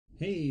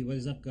Hey, what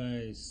is up,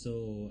 guys?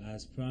 So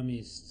as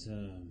promised,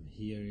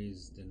 here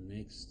is the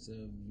next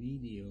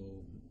video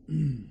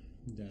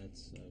that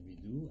we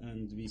do,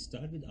 and we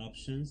start with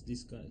options.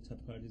 This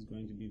part is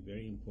going to be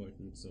very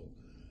important, so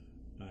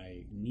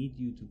I need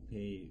you to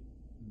pay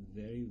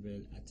very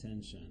well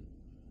attention,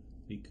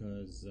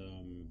 because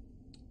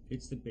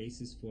it's the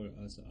basis for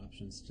us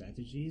option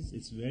strategies.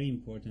 It's very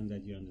important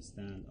that you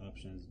understand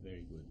options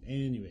very good.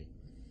 Anyway,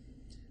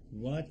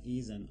 what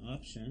is an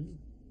option?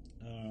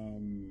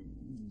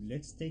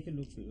 Let's take a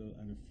look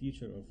at a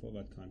future or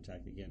forward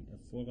contract again.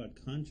 A forward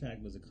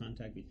contract was a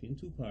contract between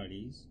two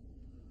parties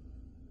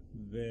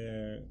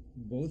where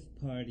both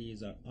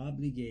parties are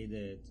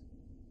obligated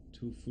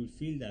to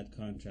fulfill that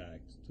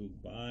contract, to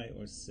buy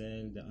or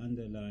sell the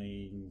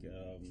underlying,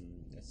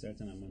 a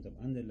certain amount of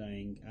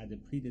underlying at a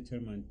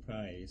predetermined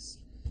price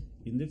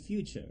in the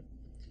future.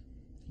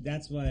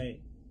 That's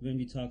why when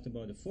we talked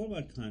about a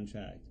forward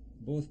contract,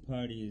 both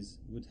parties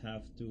would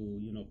have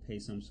to, pay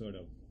some sort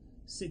of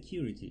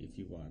security, if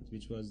you want,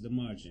 which was the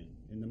margin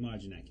in the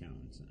margin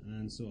account,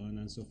 and so on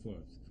and so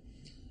forth.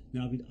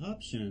 Now with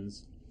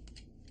options,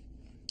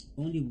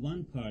 only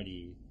one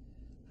party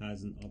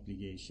has an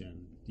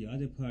obligation, the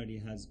other party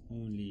has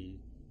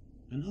only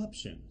an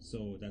option,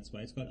 so that's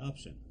why it's called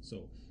option.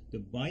 So the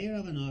buyer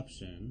of an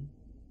option,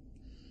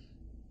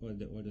 or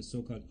the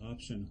so-called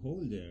option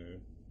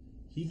holder,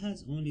 he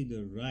has only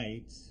the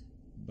right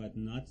but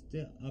not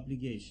the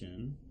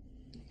obligation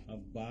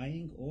of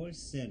buying or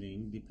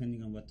selling,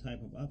 depending on what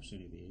type of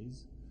option it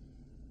is,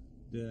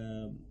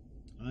 the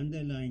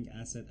underlying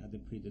asset at the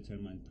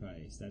predetermined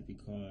price that we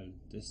call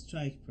the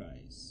strike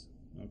price.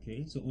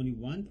 Okay, so only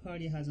one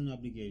party has an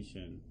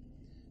obligation,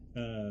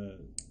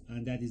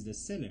 and that is the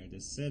seller. The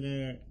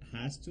seller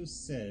has to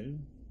sell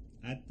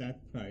at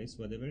that price,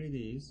 whatever it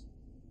is,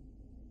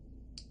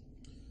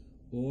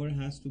 or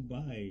has to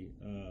buy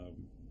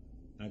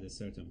at a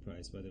certain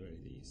price, whatever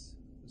it is.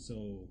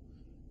 So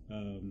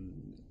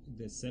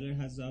the seller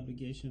has the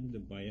obligation, the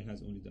buyer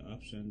has only the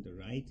option, the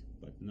right,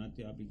 but not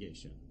the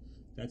obligation.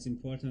 That's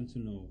important to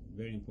know,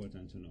 very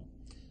important to know.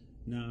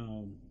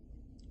 Now,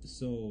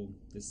 so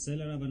the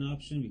seller of an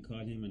option, we call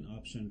him an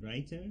option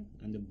writer,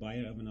 and the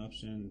buyer of an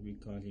option, we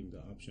call him the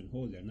option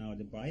holder. Now,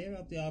 the buyer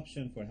of the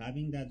option, for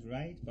having that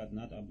right but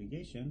not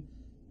obligation,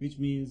 which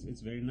means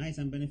it's very nice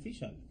and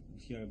beneficial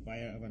if you're a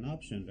buyer of an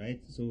option,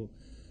 right? So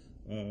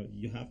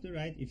you have the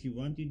right. If you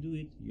want to do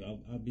it, you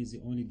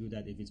obviously only do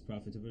that if it's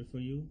profitable for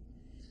you,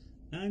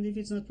 and if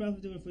it's not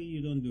profitable for you,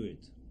 you don't do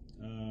it.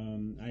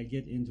 I'll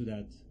get into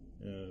that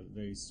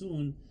very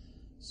soon.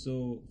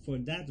 So for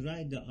that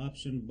right, the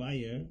option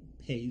buyer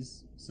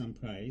pays some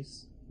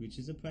price, which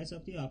is the price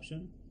of the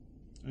option,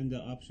 and the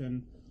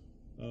option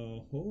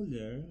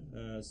holder,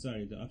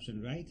 the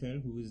option writer,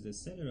 who is the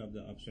seller of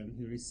the option,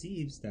 he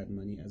receives that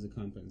money as a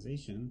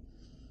compensation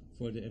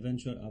for the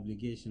eventual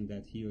obligation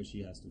that he or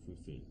she has to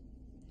fulfill.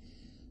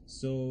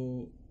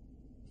 So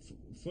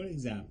for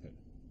example,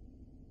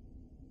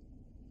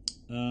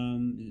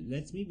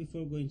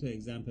 before going to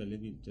example,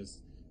 let me just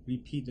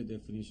repeat the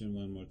definition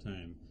one more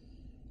time.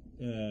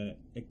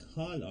 A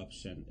call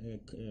option,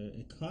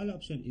 a call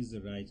option is the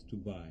right to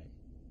buy.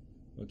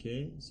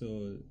 Okay,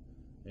 so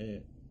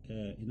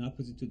in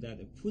opposite to that,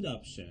 a put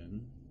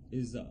option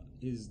is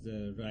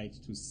the right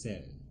to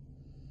sell.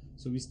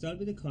 So we start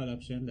with a call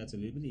option. That's a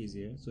little bit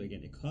easier. So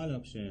again, a call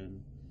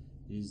option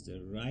is the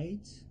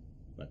right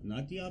but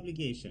not the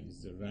obligation.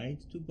 It's the right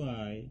to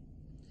buy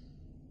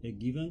a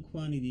given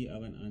quantity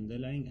of an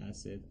underlying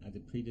asset at a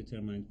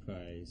predetermined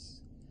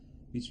price,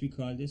 which we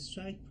call the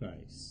strike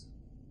price,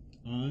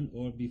 on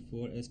or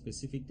before a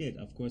specific date.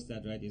 Of course,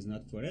 that right is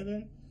not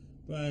forever,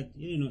 but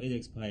it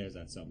expires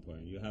at some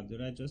point. You have the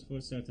right just for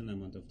a certain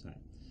amount of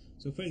time.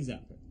 So for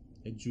example,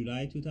 a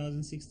July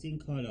 2016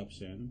 call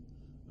option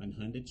on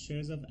 100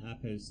 shares of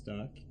Apple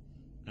stock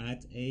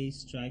at a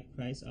strike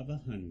price of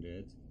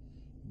 100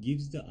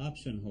 gives the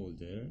option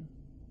holder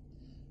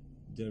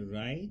the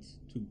right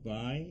to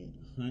buy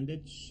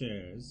 100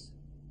 shares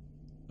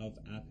of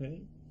Apple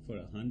for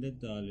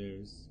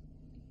 $100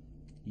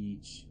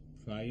 each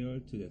prior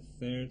to the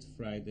third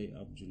Friday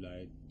of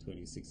July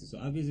 2016. So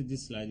obviously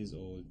this slide is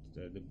old.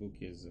 The book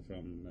is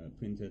from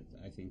printed,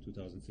 I think,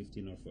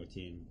 2015 or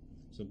 14.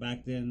 So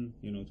back then,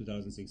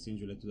 2016,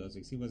 July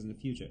 2016 was in the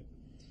future.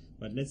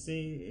 But let's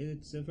say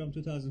it's from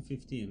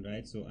 2015,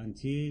 right? So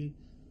until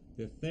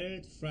the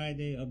third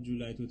Friday of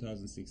July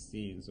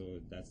 2016,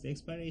 so that's the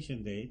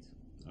expiration date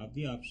of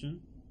the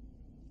option.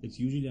 It's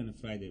usually on a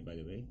Friday, by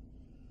the way.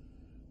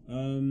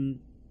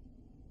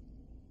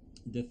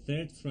 The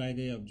third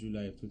Friday of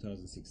July of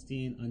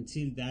 2016,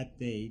 until that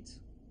date,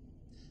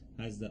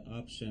 has the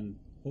option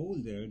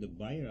holder, the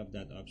buyer of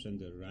that option,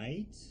 the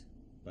right,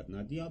 but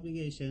not the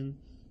obligation,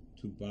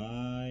 to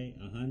buy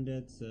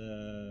 100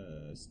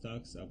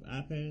 stocks of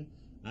Apple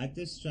at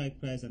the strike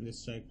price, and the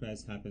strike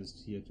price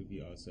happens here to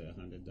be also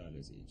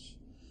 $100 each.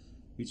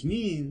 Which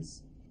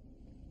means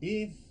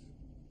if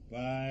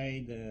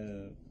by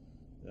the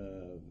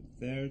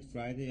third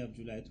Friday of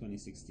July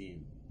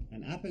 2016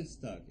 an Apple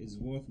stock is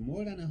worth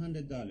more than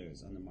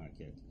 $100 on the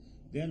market,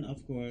 then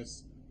of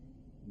course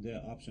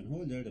the option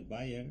holder, the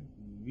buyer,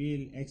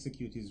 will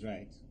execute his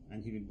right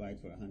and he will buy it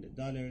for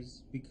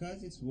 $100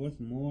 because it's worth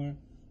more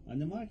on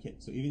the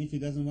market. So even if he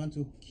doesn't want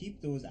to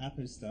keep those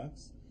Apple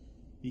stocks,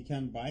 he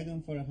can buy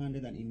them for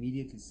 $100 and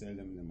immediately sell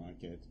them in the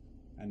market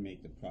and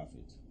make the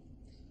profit.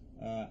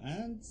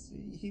 And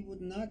he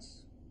would not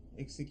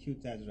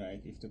execute that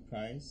right if the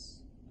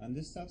price on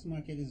the stocks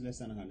market is less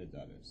than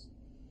 $100.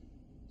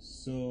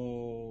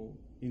 So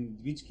in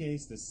which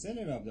case the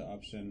seller of the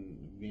option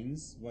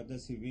wins. What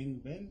does he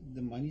win? Well,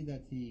 the money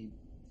that he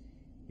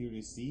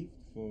received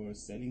for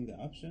selling the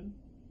option,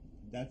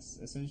 that's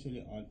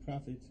essentially all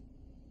profit,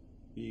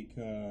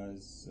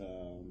 because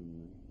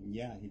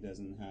yeah, he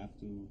doesn't have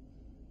to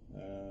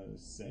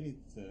sell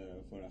it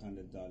for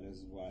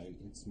 $100 while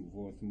it's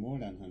worth more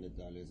than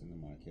 $100 in the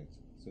market.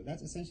 So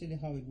that's essentially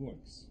how it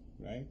works,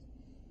 right?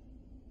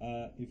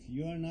 If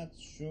you are not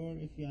sure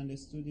if you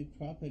understood it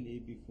properly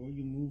before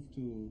you move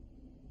to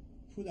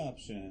put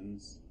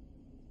options,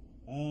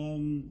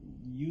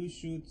 you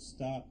should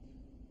stop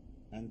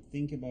and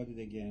think about it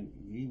again,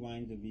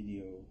 rewind the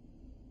video,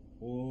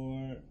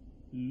 or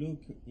look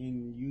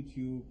in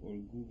YouTube or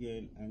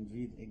Google and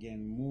read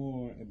again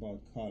more about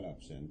call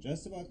option.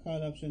 Just about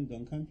call option,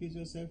 don't confuse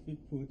yourself with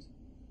put,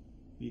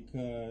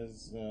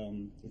 because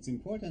it's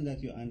important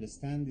that you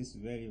understand this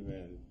very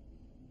well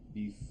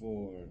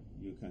before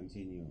you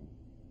continue.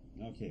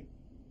 Okay.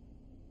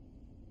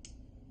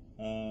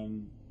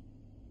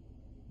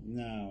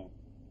 Now,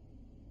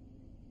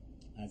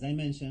 as I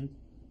mentioned,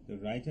 the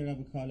writer of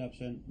a call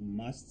option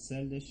must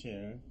sell the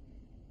share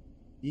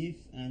if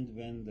and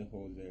when the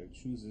holder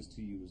chooses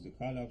to use the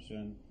call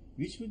option,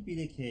 which would be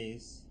the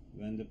case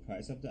when the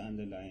price of the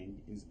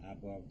underlying is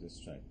above the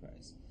strike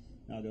price.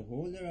 Now, the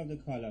holder of the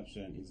call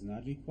option is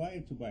not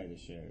required to buy the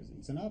shares.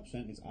 It's an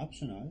option, it's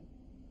optional,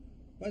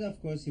 but of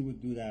course he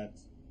would do that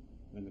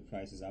when the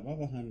price is above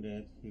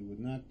 100. He would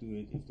not do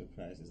it if the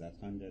price is at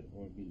 100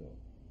 or below.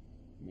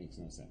 Makes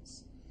no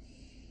sense.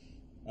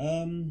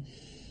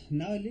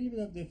 Now a little bit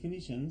of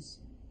definitions.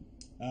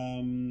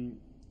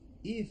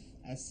 If,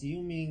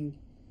 assuming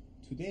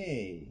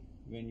today,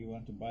 when you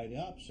want to buy the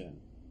option,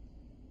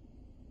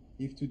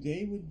 if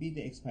today would be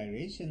the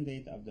expiration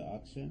date of the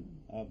option,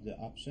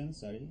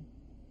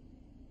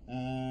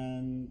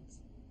 and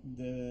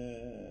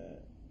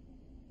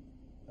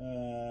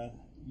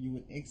you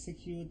would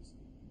execute,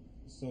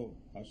 so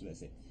how should I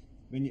say,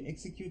 when you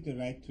execute the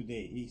right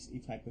today,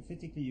 if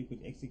hypothetically you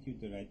could execute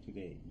the right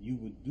today, you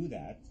would do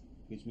that,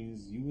 which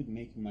means you would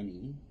make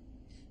money.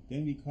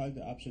 Then we call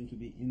the option to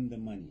be in the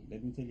money.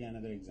 Let me tell you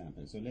another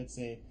example. So let's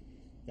say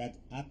that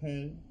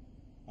Apple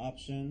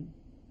option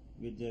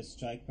with the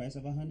strike price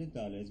of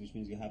 $100, which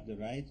means you have the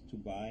right to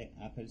buy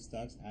Apple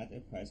stocks at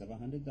a price of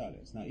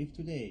 $100. Now, if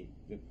today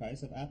the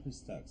price of Apple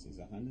stocks is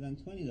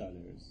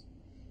 $120,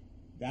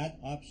 that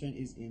option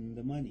is in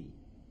the money,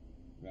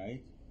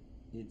 right?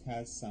 It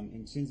has some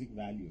intrinsic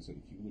value. So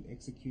if you would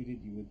execute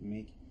it, you would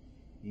make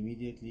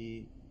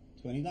immediately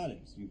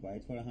 $20. You buy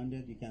it for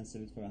 $100, you can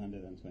sell it for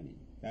 $120.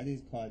 That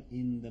is called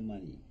in the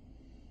money.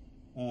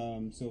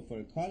 So for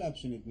a call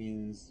option, it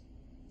means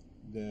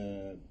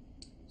the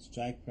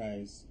strike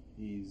price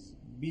is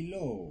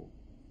below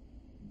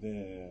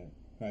the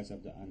price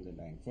of the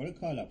underlying. For a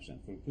call option,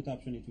 for a put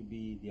option, it would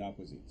be the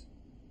opposite.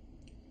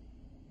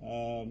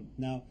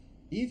 Now,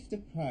 if the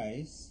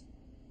price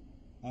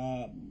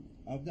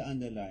of the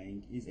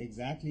underlying is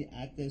exactly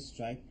at the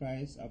strike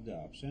price of the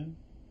option,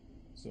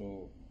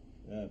 so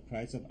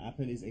price of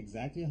Apple is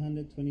exactly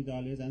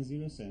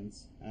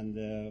 $120.00,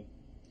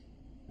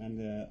 and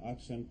the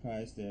auction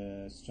price,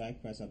 the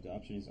strike price of the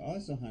option is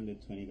also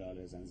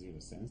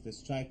 $120.00. The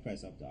strike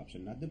price of the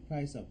option, not the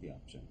price of the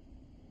option,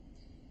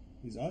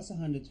 is also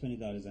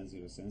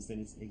 $120.00. Then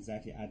it's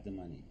exactly at the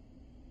money.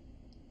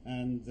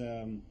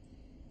 And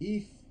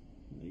if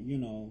you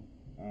know,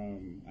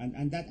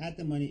 and that at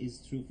the money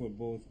is true for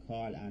both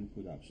call and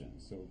put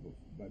options. So,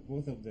 but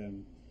both of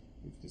them,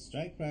 if the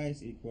strike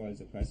price equals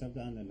the price of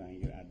the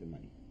underlying, you're at the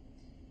money.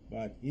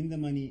 But in the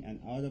money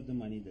and out of the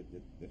money, the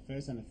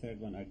first and the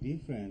third one are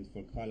different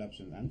for call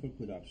options and for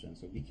put options.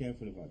 So be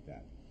careful about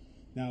that.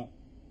 Now,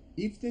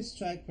 if the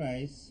strike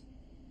price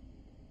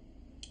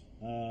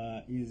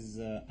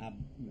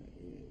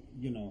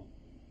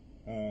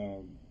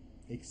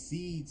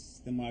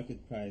exceeds the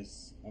market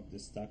price of the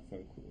stock for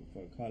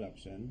a call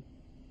option,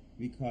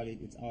 we call it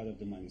it's out of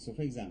the money. So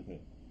for example,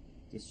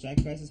 the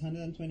strike price is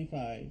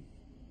 125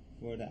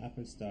 for the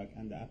Apple stock,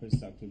 and the Apple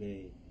stock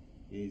today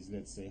is,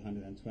 let's say,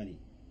 120.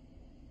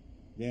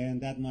 Then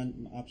that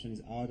option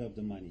is out of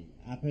the money.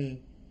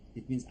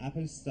 It means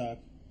Apple stock,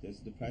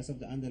 the price of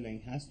the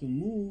underlying has to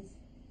move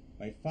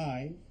by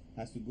 5,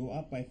 has to go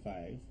up by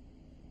 5,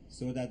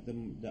 so that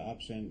the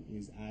option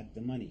is at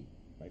the money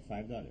by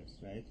 $5,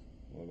 right?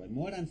 Or by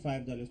more than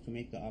 $5 to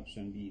make the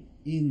option be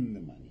in the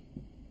money.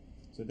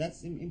 So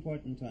that's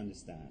important to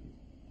understand.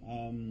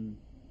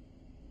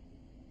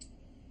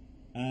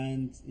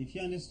 And if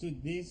you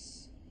understood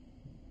this,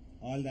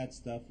 all that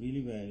stuff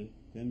really well,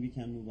 then we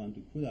can move on to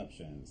put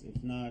options.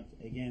 If not,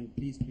 again,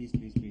 please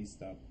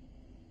stop,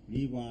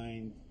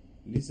 rewind,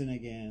 listen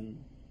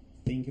again,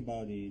 think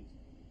about it,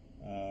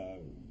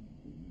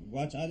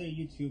 watch other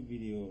YouTube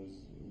videos,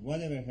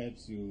 whatever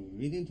helps you,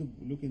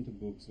 look into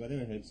books,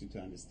 whatever helps you to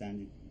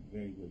understand it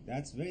very good.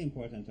 That's very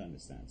important to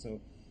understand.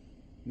 So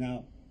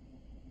now,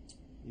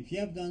 if you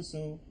have done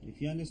so,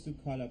 if you understood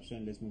call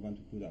option, let's move on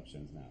to put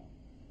options now.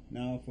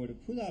 Now for the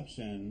put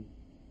option,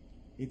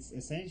 it's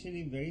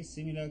essentially very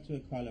similar to a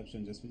call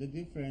option, just with the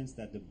difference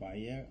that the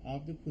buyer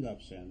of the put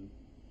option,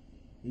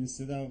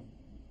 instead of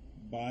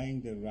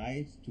buying the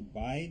right to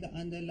buy the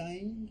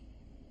underlying,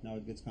 now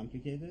it gets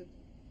complicated,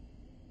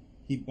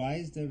 he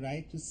buys the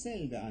right to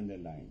sell the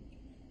underlying.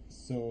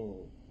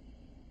 So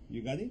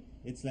you got it?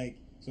 It's like,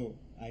 so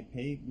I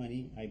pay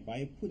money, I buy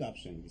a put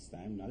option this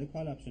time, not a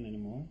call option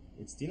anymore.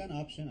 It's still an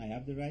option, I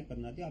have the right but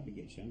not the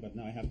obligation, but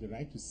now I have the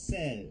right to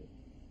sell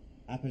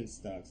Apple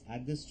stocks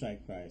at the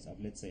strike price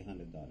of, let's say,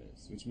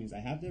 $100, which means I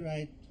have the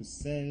right to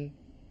sell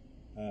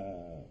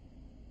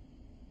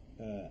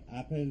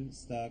Apple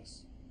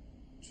stocks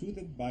to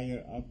the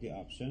buyer of the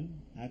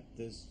option at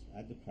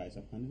the price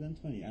of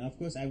 120. And of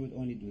course I would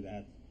only do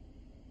that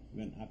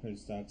when Apple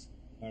stocks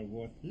are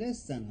worth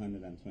less than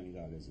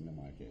 $120 in the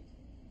market,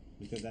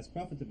 because that's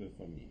profitable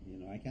for me. You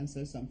know, I can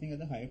sell something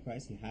at a higher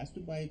price. He has to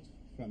buy it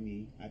from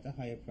me at a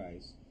higher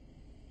price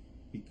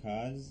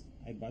because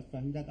I bought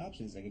from him that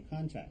option. It's like a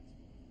contract.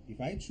 If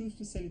I choose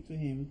to sell it to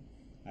him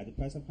at the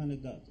price of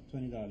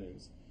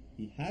 $120,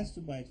 he has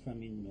to buy it from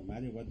me no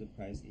matter what the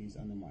price is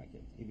on the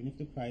market. Even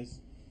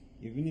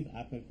if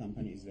Apple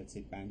company is, let's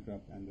say,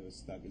 bankrupt and the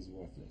stock is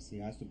worthless, he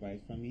has to buy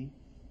it from me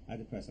at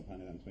the price of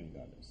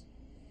 $120.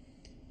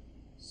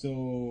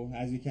 So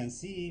as you can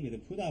see with the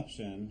put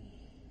option,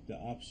 the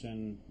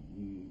option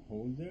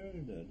holder,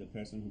 the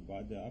person who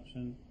bought the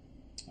option,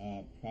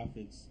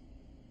 profits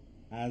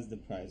as the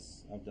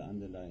price of the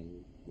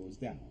underlying goes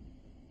down.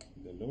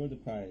 The lower the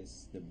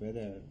price, the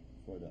better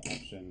for the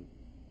option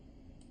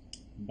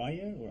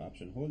buyer or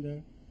option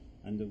holder,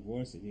 and the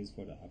worse it is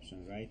for the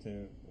option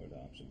writer or the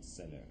option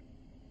seller.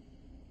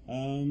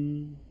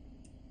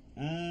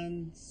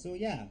 And so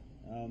yeah,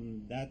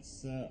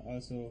 that's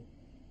also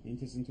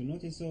interesting to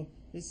notice. So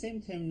the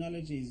same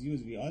terminology is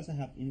used. We also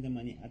have in the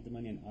money, at the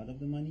money, and out of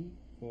the money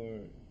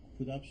for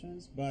put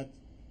options, but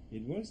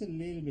it works a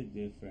little bit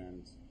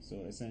different. So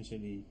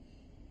essentially,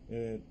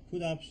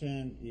 put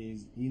option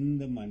is in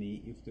the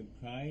money if the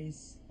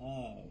price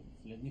of,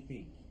 let me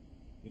think,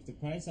 if the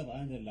price of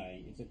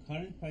underlying, if the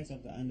current price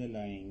of the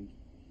underlying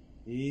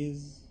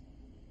is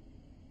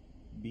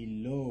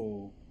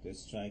below the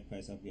strike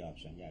price of the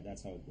option. Yeah,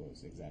 that's how it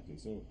goes exactly.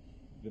 So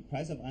the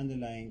price of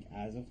underlying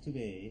as of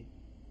today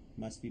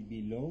must be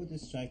below the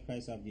strike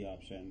price of the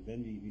option.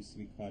 Then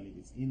we call it,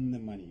 it's in the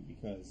money,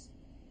 because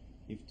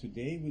if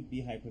today would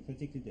be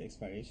hypothetically the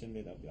expiration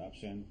date of the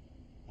option,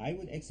 I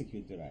would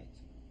execute the right.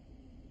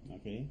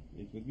 Okay,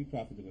 it would be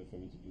profitable for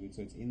me to do it,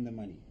 so it's in the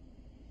money.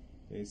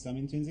 There is some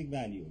intrinsic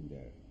value in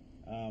there.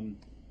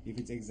 If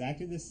it's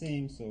exactly the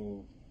same,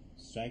 so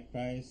strike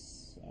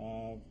price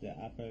of the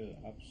Apple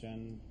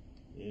option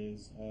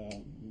is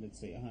let's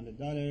say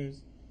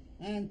 $100,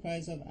 and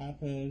price of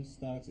Apple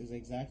stocks is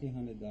exactly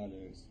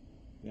 $100,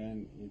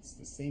 then it's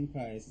the same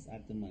price, it's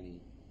at the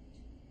money.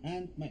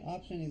 And my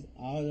option is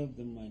out of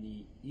the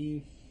money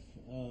if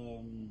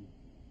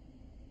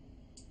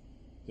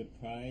the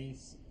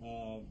price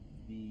of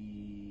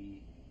the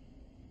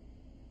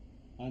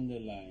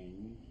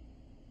underlying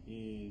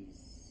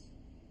is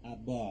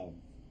above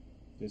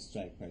the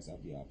strike price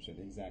of the option.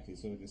 Exactly.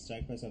 So the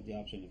strike price of the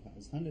option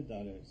is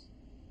 $100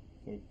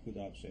 for put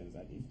options,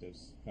 and if the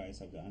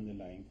price of the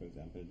underlying, for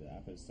example, the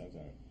Apple stocks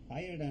are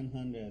higher than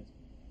 100,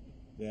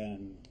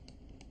 then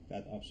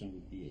that option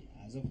would be,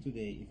 as of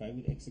today, if I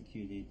would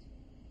execute it,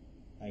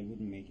 I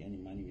wouldn't make any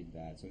money with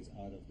that, so it's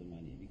out of the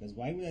money. Because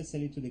why would I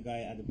sell it to the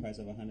guy at the price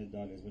of $100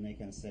 when I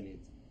can sell it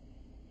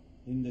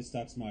in the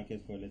stocks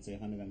market for, let's say,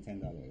 $110?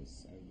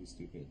 I would be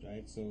stupid,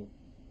 right? So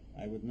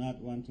I would not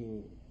want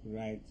to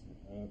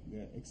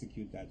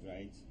execute that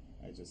right.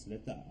 I just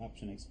let the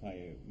option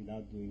expire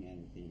without doing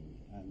anything,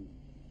 and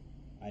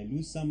I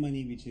lose some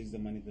money, which is the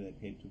money that I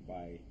paid to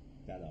buy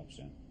that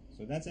option.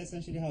 So that's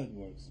essentially how it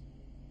works.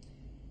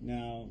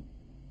 Now,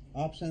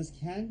 options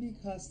can be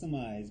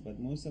customized, but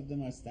most of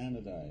them are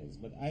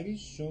standardized. But I will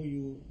show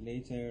you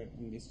later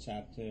in this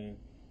chapter,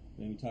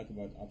 when we talk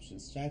about option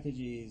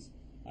strategies,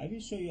 I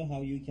will show you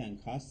how you can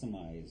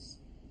customize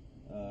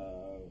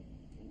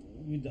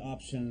with the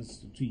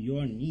options to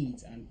your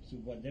needs, and to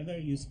whatever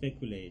you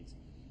speculate,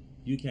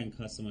 you can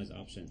customize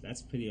options.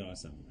 That's pretty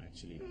awesome,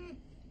 actually.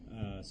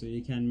 So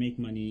you can make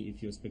money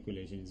if your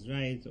speculation is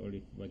right, or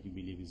if what you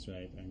believe is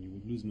right, and you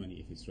would lose money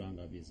if it's wrong,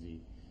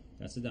 obviously.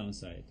 That's the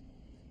downside.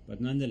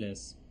 But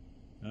nonetheless,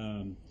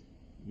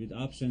 with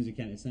options, you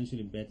can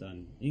essentially bet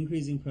on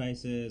increasing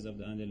prices of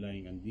the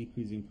underlying and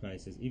decreasing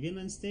prices, even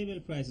unstable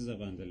prices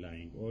of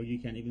underlying, or you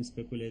can even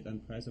speculate on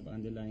price of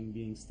underlying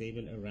being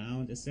stable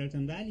around a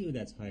certain value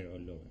that's higher or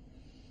lower.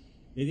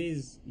 It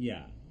is,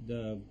 yeah,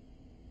 the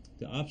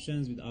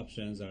options with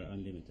options are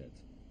unlimited.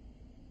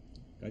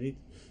 Got it?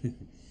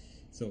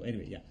 So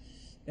anyway, yeah.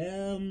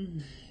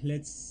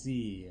 Let's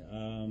see.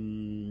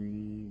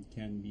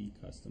 Can be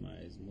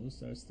customized.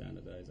 Most are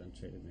standardized and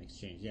traded on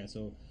exchange. Yeah,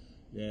 so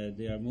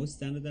they are most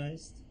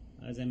standardized,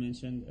 as I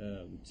mentioned,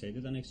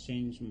 traded on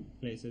exchange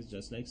places,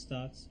 just like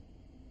stocks.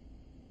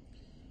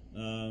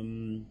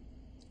 The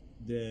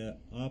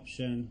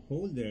option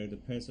holder, the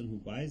person who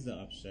buys the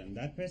option,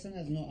 that person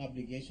has no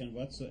obligation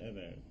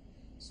whatsoever.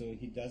 So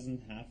he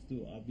doesn't have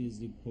to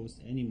obviously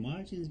post any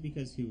margins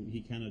because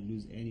he cannot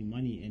lose any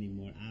money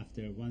anymore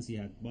after once he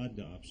had bought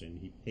the option.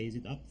 He pays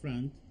it up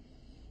front,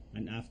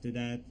 and after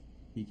that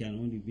he can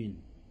only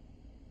win.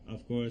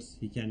 Of course,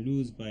 he can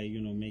lose by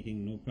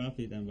making no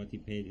profit, and what he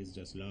paid is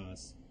just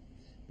loss.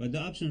 But the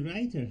option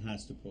writer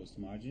has to post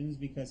margins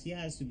because he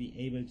has to be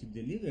able to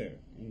deliver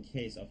in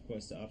case, of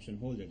course, the option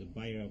holder, the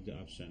buyer of the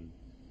option,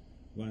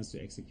 wants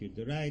to execute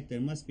the right.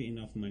 There must be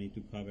enough money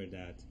to cover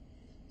that.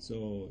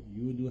 So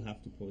you do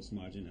have to post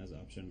margin as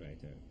option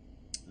writer.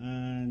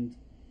 And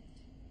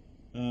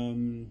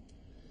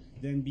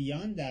then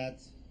beyond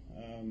that,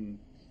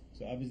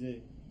 so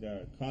obviously there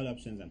are call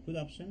options and put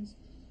options,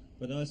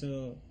 but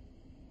also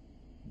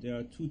there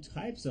are two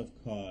types of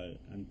call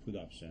and put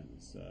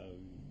options.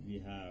 We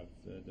have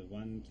the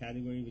one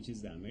category which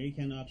is the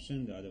American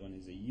option, the other one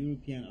is the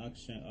European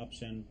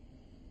option.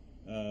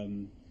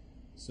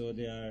 So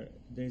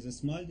there's a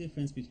small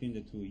difference between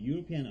the two.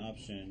 European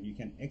option, you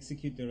can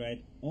execute the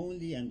right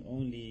only and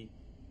only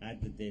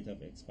at the date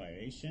of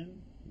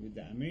expiration. With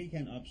the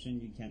American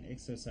option, you can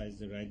exercise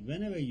the right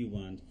whenever you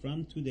want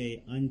from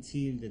today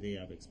until the day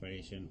of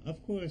expiration.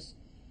 Of course,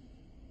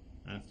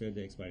 after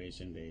the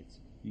expiration date,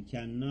 you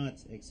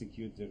cannot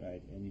execute the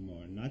right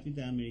anymore. Not with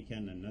the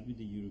American and not with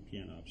the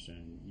European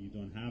option. You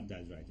don't have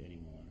that right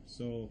anymore.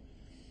 So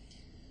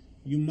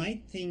you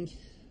might think,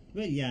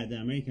 well, yeah, the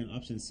American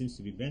option seems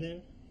to be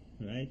better,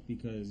 right?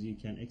 Because you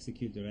can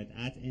execute the right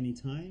at any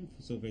time.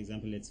 So, for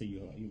example, let's say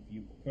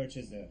you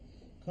purchase a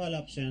call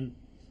option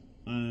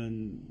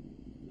on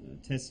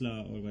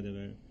Tesla or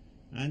whatever,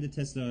 and the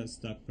Tesla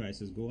stock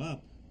prices go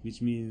up,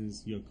 which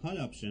means your call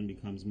option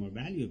becomes more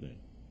valuable.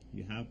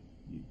 You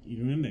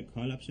remember,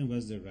 call option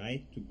was the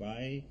right to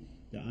buy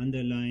the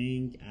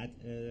underlying at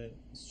a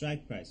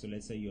strike price. So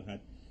let's say you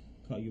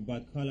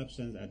bought call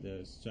options at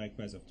the strike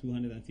price of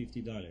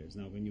 $250.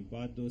 Now, when you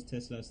bought those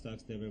Tesla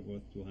stocks, they were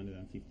worth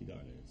 $250.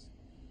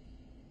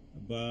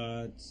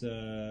 But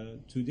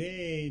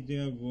today they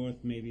are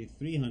worth maybe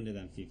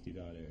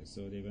 $350.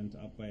 So they went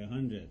up by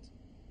 100.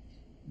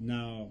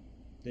 Now,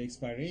 the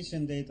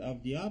expiration date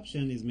of the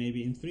option is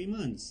maybe in 3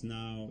 months.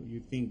 Now, you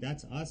think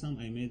that's awesome.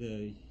 I made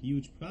a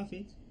huge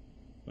profit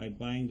by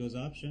buying those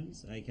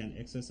options. I can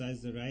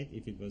exercise the right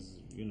if it was,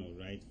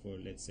 right for,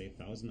 let's say,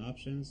 1,000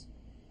 options.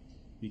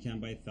 You can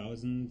buy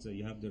 1,000.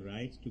 You have the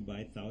right to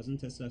buy 1,000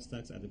 Tesla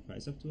stocks at the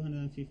price of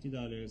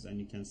 $250, and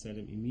you can sell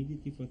them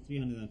immediately for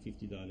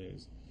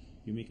 $350.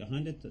 You make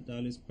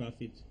 $100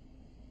 profit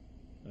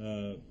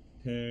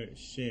per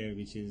share,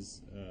 which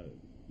is,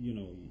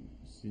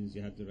 since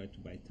you have the right to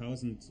buy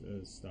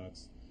 1,000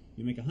 stocks,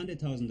 you make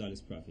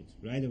 $100,000 profit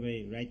right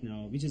away, right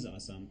now, which is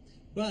awesome.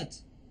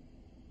 But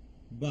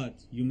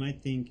you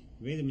might think,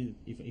 wait a minute,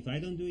 if I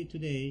don't do it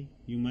today,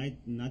 you might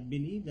not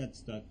believe that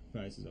stock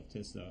prices of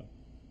Tesla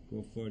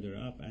go further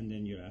up, and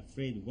then you're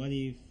afraid, what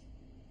if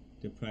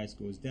the price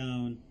goes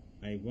down?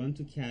 I want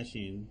to cash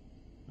in,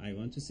 I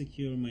want to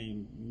secure my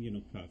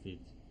profit,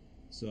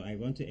 so I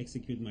want to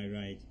execute my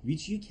right,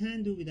 which you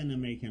can do with an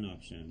American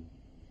option.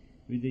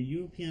 With the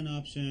European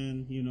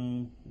option,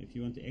 if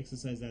you want to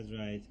exercise that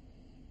right,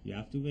 you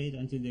have to wait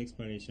until the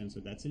expiration, so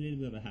that's a little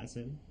bit of a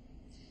hassle.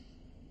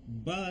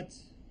 But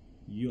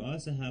you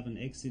also have an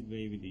exit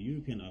way with the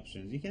European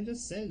options. You can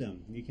just sell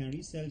them. You can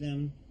resell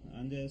them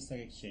on the stock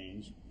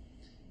exchange.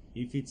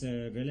 If it's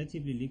a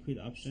relatively liquid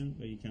option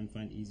where you can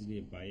find easily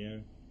a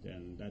buyer,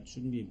 then that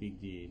shouldn't be a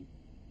big deal.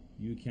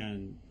 You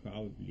can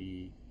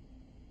probably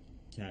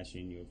cash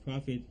in your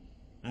profit,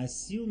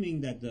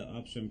 assuming that the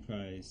option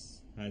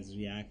price has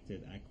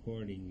reacted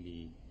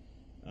accordingly.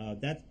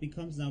 That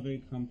becomes now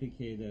very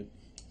complicated.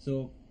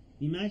 So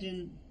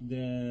imagine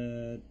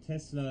the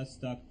Tesla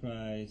stock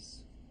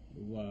price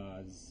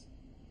was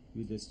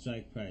with a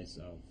strike price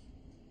of,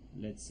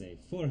 let's say,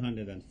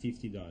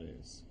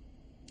 $450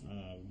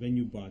 when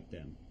you bought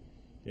them.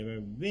 They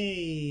were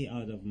way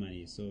out of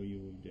money. So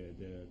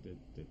the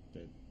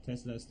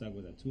Tesla stock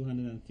was at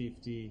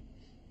 250.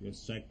 Your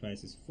strike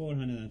price is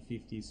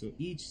 450. So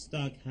each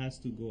stock has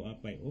to go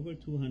up by over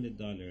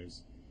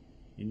 $200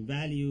 in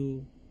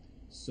value,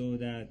 so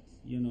that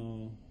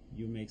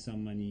you make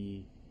some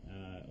money,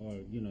 or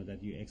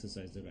that you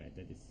exercise the right.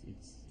 That it's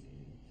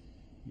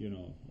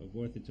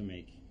worth it to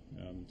make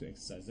to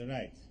exercise the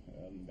right,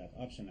 that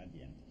option at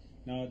the end.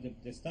 Now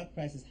the stock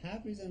prices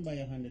have risen by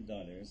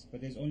 $100,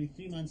 but there's only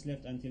 3 months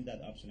left until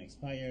that option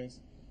expires,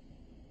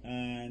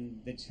 and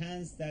the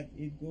chance that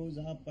it goes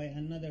up by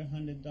another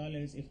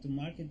 $100, if the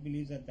market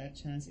believes that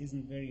chance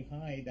isn't very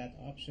high, that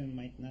option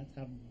might not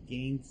have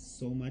gained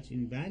so much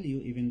in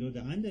value, even though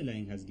the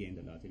underlying has gained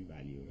a lot in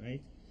value,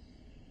 right?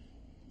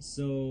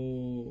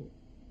 So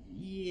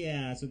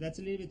Yeah, so that's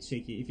a little bit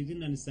tricky. If you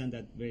didn't understand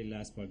that very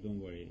last part, don't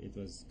worry. It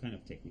was kind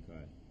of technical.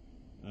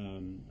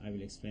 I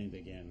will explain it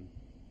again,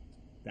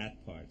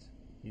 that part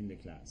in the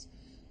class.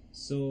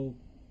 So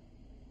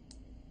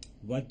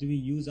what do we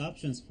use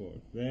options for?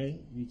 Well,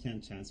 we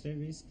can transfer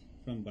risk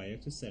from buyer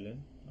to seller,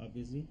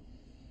 obviously.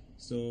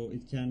 So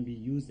it can be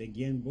used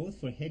again both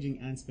for hedging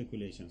and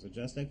speculation. So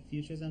just like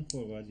futures and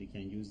forwards, you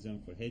can use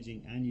them for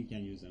hedging and you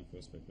can use them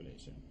for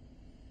speculation.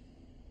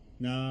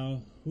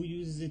 Now, who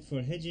uses it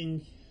for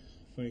hedging?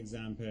 For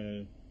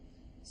example,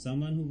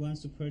 someone who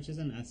wants to purchase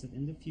an asset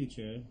in the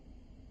future,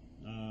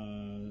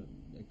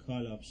 a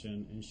call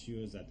option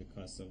ensures that the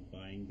cost of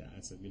buying the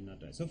asset will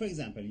not rise. So for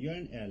example, you're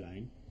an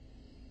airline.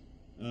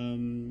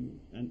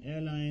 An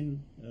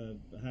airline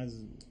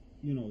has,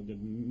 the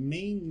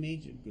main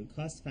major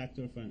cost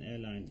factor for an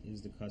airline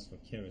is the cost for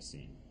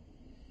kerosene.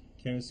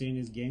 Kerosene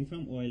is gained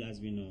from oil,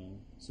 as we know.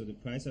 So the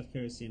price of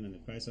kerosene and the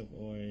price of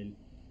oil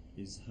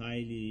is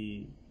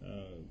highly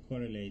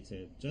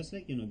correlated, just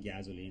like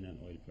gasoline and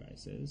oil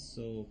prices.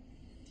 So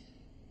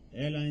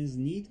airlines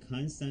need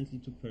constantly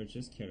to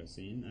purchase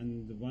kerosene,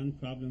 and the one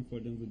problem for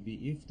them would be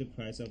if the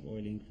price of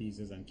oil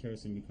increases and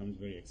kerosene becomes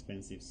very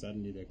expensive,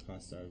 suddenly their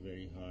costs are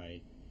very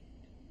high.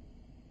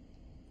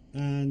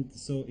 And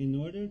so in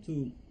order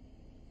to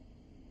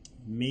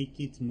make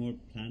it more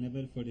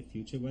plannable for the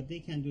future, what they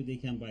can do, they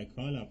can buy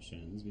call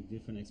options with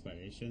different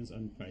expirations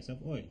on the price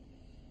of oil.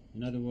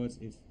 In other words,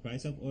 if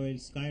price of oil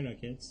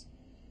skyrockets,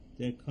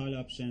 their call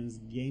options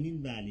gain in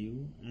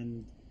value,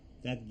 and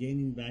that gain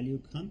in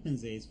value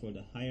compensates for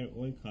the higher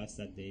oil costs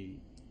that they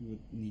would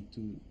need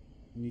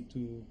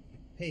to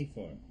pay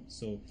for.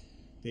 So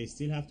they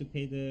still have to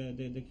pay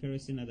the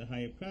kerosene at a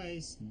higher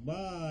price,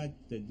 but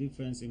the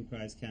difference in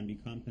price can be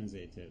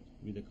compensated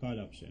with the call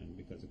option,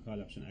 because the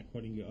call option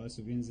accordingly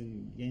also gains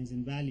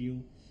in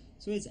value.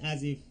 So it's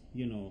as if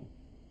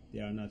they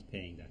are not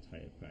paying that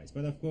higher price.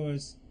 But of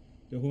course,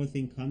 the whole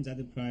thing comes at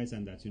the price,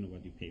 and that's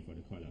what you pay for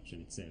the call option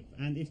itself.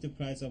 And if the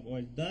price of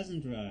oil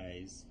doesn't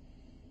rise,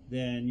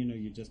 then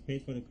you just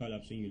paid for the call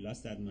option, you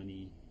lost that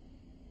money,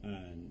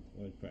 and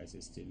oil price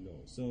is still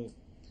low. So,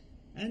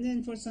 and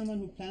then for someone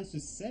who plans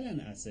to sell an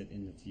asset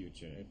in the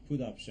future, a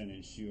put option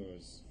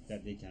ensures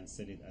that they can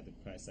sell it at the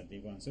price that they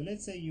want. So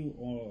let's say you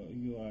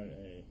are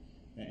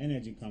an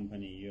energy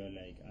company. You're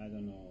like, I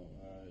don't know,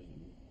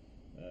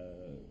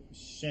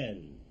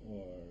 Shell,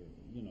 or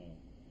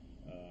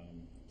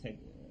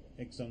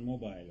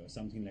ExxonMobil or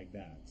something like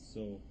that.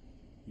 So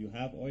you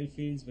have oil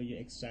fields where you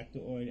extract the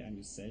oil and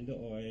you sell the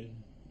oil,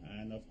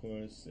 and of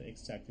course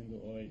extracting the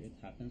oil, it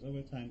happens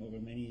over time, over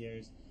many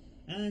years,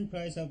 and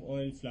price of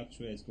oil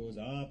fluctuates, goes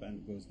up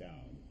and goes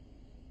down,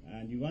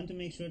 and you want to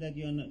make sure that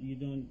you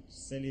don't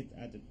sell it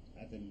at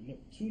a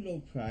too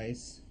low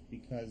price,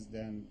 because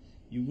then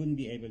you wouldn't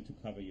be able to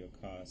cover your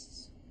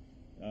costs.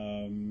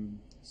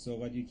 So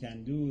what you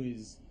can do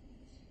is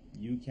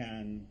you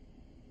can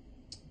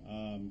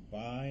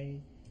buy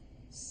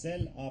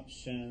sell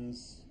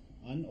options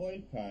on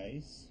oil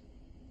price,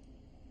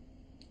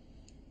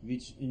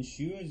 which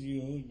ensures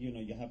you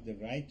have the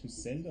right to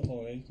sell the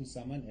oil to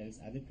someone else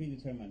at a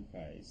predetermined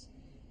price,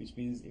 which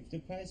means if the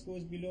price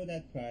goes below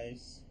that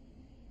price,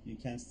 you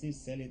can still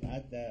sell it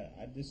at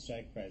the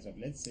strike price of,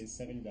 let's say,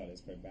 $70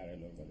 per barrel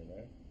or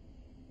whatever,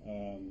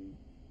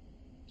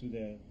 to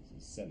the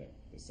seller.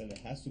 The seller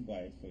has to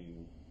buy it for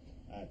you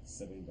at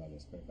 $70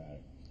 per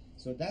barrel.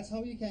 So that's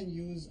how you can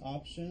use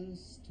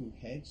options to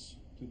hedge,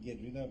 to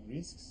get rid of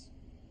risks.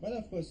 But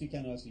of course, you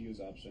can also use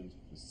options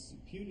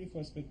purely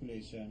for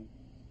speculation,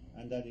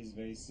 and that is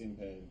very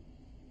simple.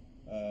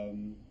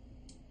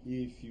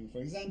 If you, for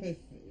example,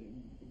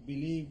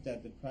 believe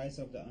that the price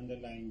of the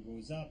underlying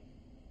goes up,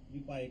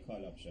 you buy a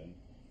call option.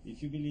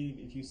 If you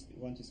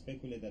want to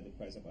speculate that the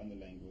price of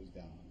underlying goes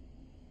down,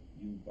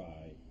 you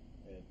buy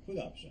a put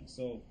option.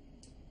 So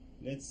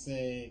let's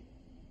say,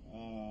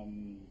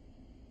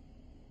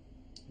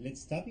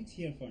 let's stop it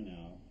here for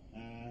now,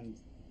 and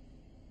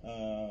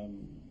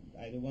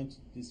I don't want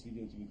this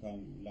video to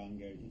become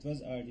longer. It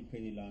was already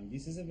pretty long.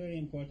 This is a very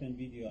important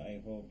video. I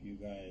hope you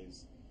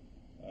guys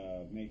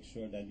make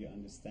sure that you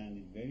understand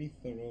it very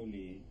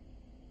thoroughly.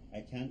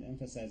 I can't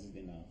emphasize it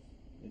enough.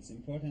 It's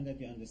important that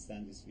you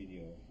understand this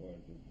video for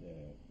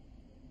the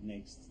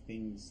next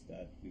things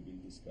that we will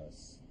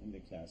discuss in the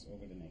class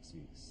over the next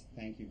weeks.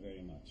 Thank you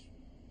very much.